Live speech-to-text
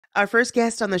Our first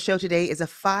guest on the show today is a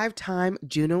 5-time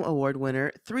Juno Award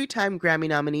winner, 3-time Grammy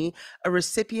nominee, a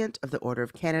recipient of the Order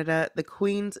of Canada, the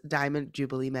Queen's Diamond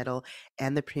Jubilee Medal,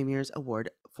 and the Premier's Award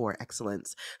for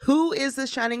Excellence. Who is this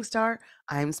shining star?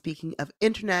 I'm speaking of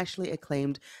internationally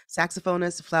acclaimed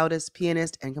saxophonist, flautist,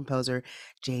 pianist, and composer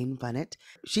Jane Bunnett.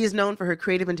 She is known for her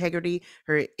creative integrity,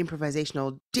 her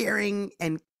improvisational daring,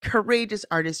 and courageous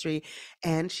artistry,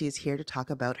 and she is here to talk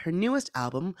about her newest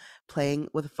album, Playing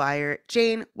with Fire.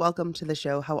 Jane, welcome to the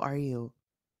show. How are you?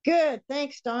 Good.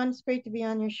 Thanks, Don. It's great to be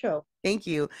on your show. Thank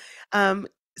you.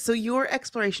 So your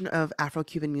exploration of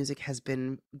Afro-Cuban music has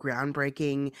been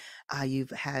groundbreaking. You've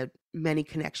had many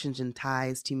connections and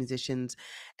ties to musicians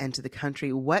and to the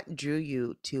country. What drew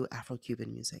you to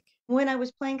Afro-Cuban music? When I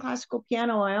was playing classical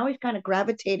piano, I always kind of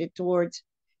gravitated towards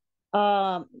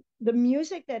um, the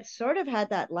music that sort of had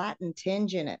that Latin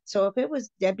tinge in it. So if it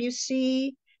was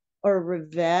Debussy or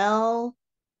Ravel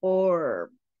or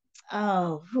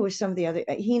who was some of the other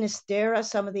Ginastera,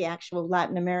 some of the actual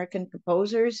Latin American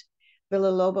composers,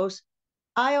 Villalobos.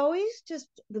 I always just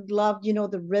loved,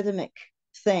 the rhythmic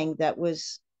thing that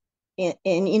was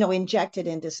injected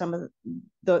into some of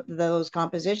those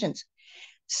compositions.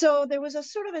 So there was a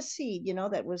sort of a seed,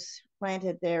 that was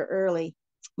planted there early.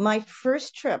 My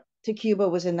first trip to Cuba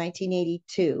was in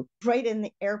 1982. Right in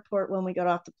the airport when we got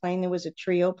off the plane, there was a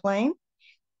trio plane.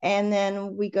 And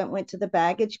then went to the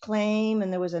baggage claim,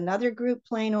 and there was another group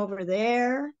plane over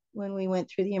there when we went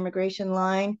through the immigration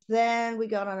line. Then we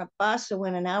got on a bus and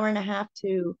went an hour and a half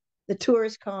to the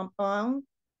tourist compound,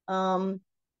 and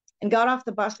got off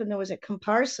the bus, and there was a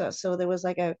comparsa. So there was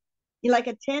like a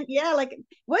tent. Yeah, like it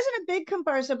wasn't a big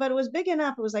comparsa, but it was big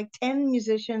enough. It was like 10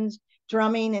 musicians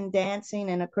drumming and dancing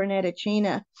and a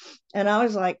corneticina. And I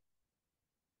was like,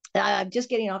 I'm just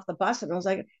getting off the bus, and I was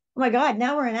like, oh my God,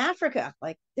 now we're in Africa.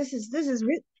 Like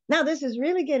now this is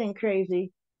really getting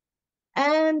crazy.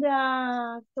 And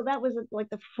so that was like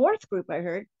the fourth group I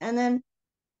heard. And then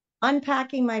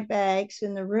unpacking my bags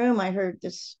in the room, I heard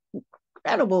this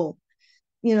incredible,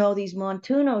 these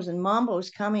montunos and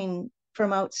mambos coming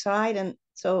from outside. And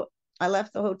so I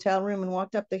left the hotel room and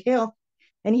walked up the hill.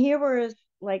 And here were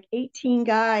like 18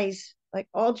 guys, like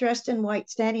all dressed in white,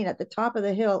 standing at the top of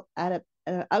the hill at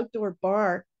an outdoor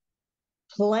bar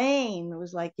playing. It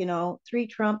was like, three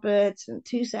trumpets and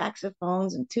two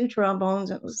saxophones and two trombones.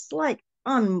 It was like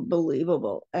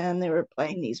unbelievable. And they were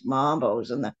playing these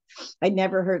mambos, and I'd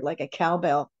never heard like a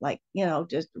cowbell, like,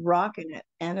 just rocking it.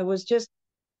 And it was just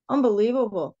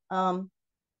unbelievable.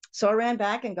 So I ran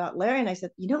back and got Larry, and I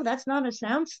said, that's not a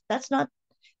sound. That's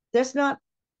not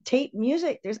tape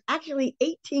music. There's actually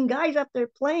 18 guys up there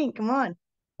playing. Come on.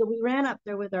 So we ran up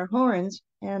there with our horns,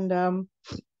 and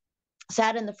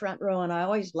sat in the front row. And I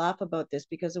always laugh about this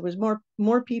because there was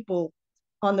more people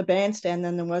on the bandstand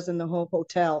than there was in the whole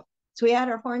hotel. So we had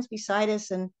our horns beside us,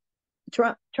 and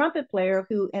trumpet player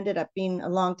who ended up being a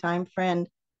longtime friend,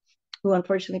 who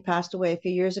unfortunately passed away a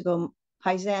few years ago,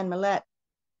 Paisan Millet.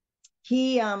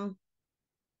 He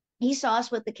saw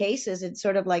us with the cases and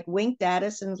sort of like winked at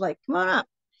us and was like, "Come on up."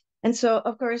 And so,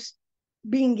 of course,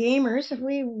 being gamers,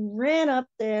 we ran up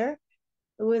there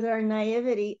with our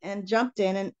naivety and jumped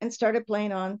in and started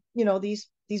playing on, these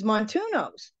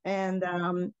montunos. And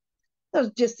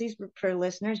those, just these, for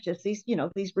listeners, just these,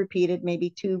 these repeated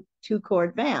maybe two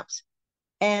chord vamps.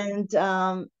 And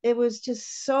it was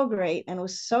just so great, and it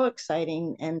was so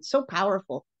exciting and so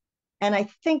powerful. And I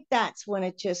think that's when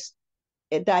that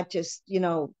just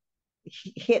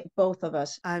hit both of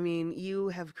us. I mean, you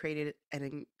have created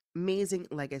an amazing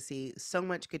legacy, so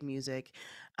much good music.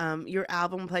 Your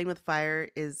album, Playing with Fire,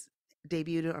 is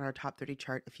debuted on our top 30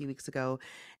 chart a few weeks ago.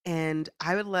 And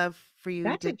I would love for you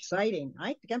That's to, exciting.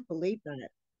 I can't believe that.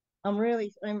 I'm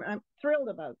thrilled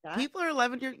about that. people are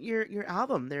loving your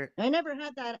album. They're I never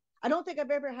had that. I don't think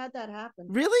I've ever had that happen.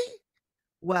 really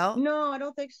well. No, I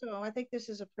don't think so. I think this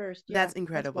is a first. Yeah, That's that's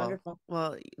incredible. wonderful.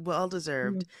 Well Mhm.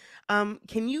 deserved.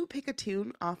 Can you pick a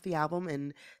tune off the album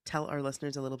and tell our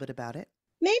listeners a little bit about it?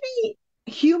 Maybe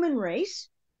Human Race.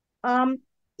 Um,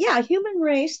 yeah, Human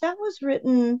Race. That was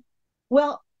written,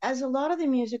 well, as a lot of the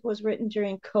music was written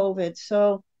during COVID.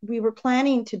 So we were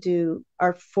planning to do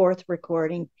our fourth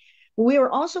recording. We were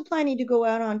also planning to go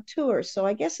out on tour. So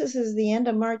I guess this is the end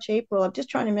of March, April. I'm just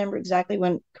trying to remember exactly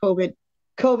when COVID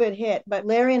hit. But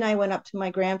Larry and I went up to my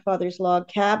grandfather's log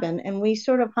cabin, and we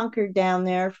sort of hunkered down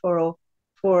there for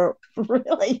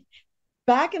really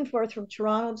back and forth from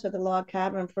Toronto to the log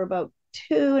cabin for about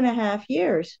 2.5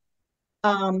 years,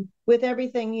 with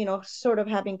everything, sort of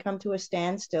having come to a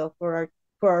standstill for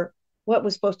what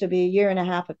was supposed to be a year and a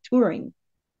half of touring.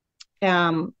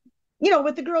 Um,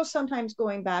 with the girls sometimes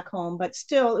going back home, but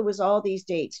still it was all these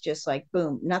dates, just like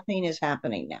boom, nothing is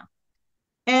happening now.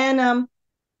 And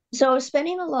so I was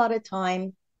spending a lot of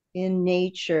time in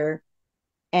nature,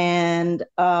 and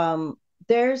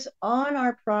there's on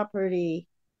our property,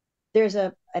 there's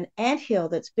an anthill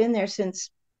that's been there since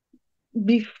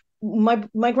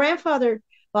my grandfather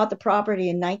bought the property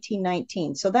in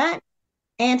 1919. So that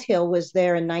anthill was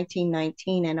there in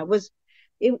 1919, and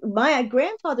my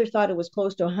grandfather thought it was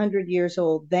close to 100 years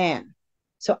old then.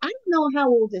 So I don't know how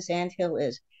old this anthill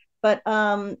is, but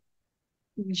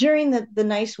during the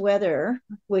nice weather,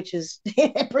 which is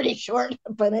pretty short,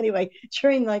 but anyway,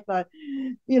 during like the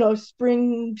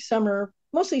spring, summer,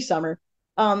 mostly summer,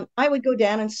 I would go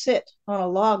down and sit on a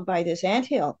log by this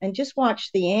anthill and just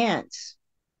watch the ants.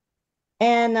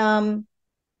 And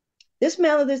this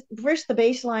first the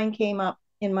bass line came up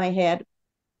in my head.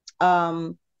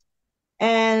 Um,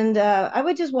 and I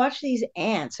would just watch these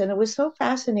ants, and it was so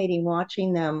fascinating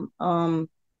watching them.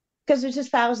 Because there's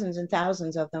just thousands and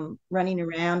thousands of them running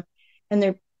around,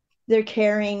 and they're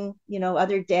carrying,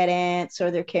 other dead ants, or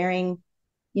they're carrying,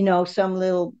 some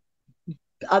little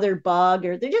other bug,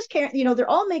 or they're just carrying, they're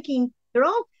all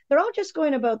just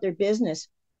going about their business,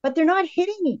 but they're not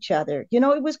hitting each other.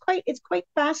 It's quite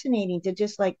fascinating to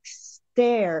just like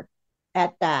stare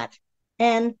at that.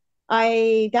 And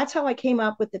that's how I came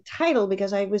up with the title,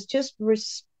 because I was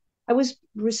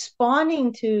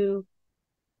responding to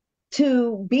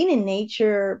being in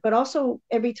nature, but also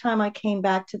every time I came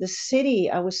back to the city,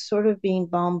 I was sort of being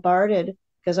bombarded,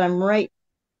 because I'm right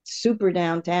super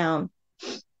downtown,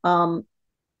 um,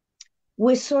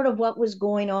 with sort of what was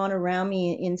going on around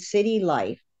me in city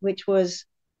life, which was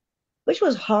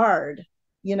hard.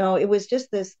 It was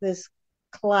just this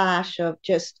clash of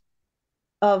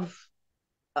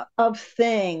of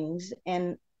things,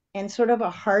 and sort of a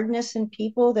hardness in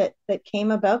people that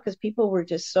came about because people were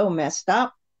just so messed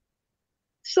up.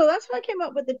 So that's how I came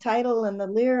up with the title and the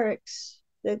lyrics.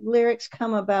 The lyrics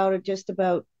come about just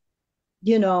about,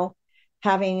 you know,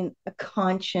 having a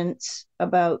conscience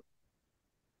about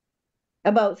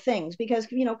things, because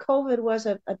COVID was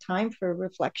a time for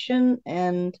reflection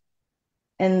and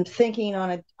thinking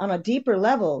on a deeper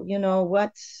level.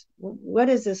 What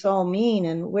does this all mean,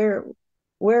 and where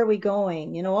are we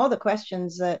going? All the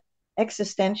questions, that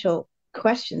existential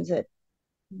questions that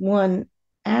one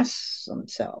asks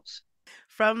themselves.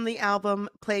 From the album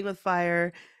Playing with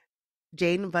Fire,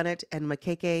 Jane Bunnett and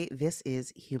𝗲𝗂𝗧, this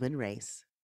is Human Race.